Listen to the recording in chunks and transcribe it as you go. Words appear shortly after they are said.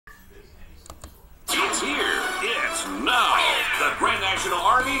National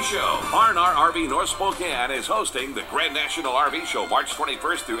RV Show. R&R RV North Spokane is hosting the Grand National RV Show March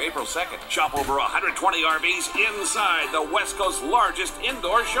 21st through April 2nd. Shop over 120 RVs inside the West Coast's largest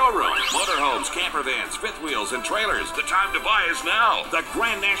indoor showroom. Motorhomes, camper vans, fifth wheels, and trailers. The time to buy is now. The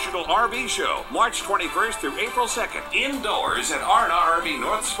Grand National RV Show, March 21st through April 2nd. Indoors at R&R RV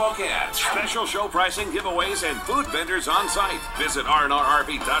North Spokane. Special show pricing, giveaways, and food vendors on site. Visit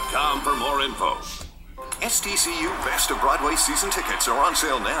rnrrv.com for more info. SDCU Best of Broadway season tickets are on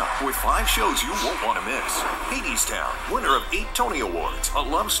sale now with 5 shows you won't want to miss. Hadestown, winner of 8 Tony Awards, a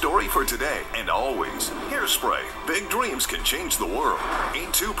love story for today and always. Hairspray, big dreams can change the world.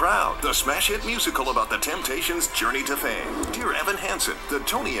 Ain't Too Proud, the smash hit musical about the Temptations' journey to fame. Dear Evan Hansen, the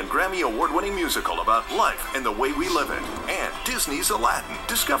Tony and Grammy award-winning musical about life and the way we live it. And Disney's Aladdin,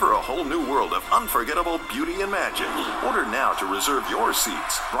 discover a whole new world of unforgettable beauty and magic. Order now to reserve your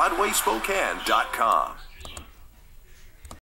seats. BroadwaySpokane.com.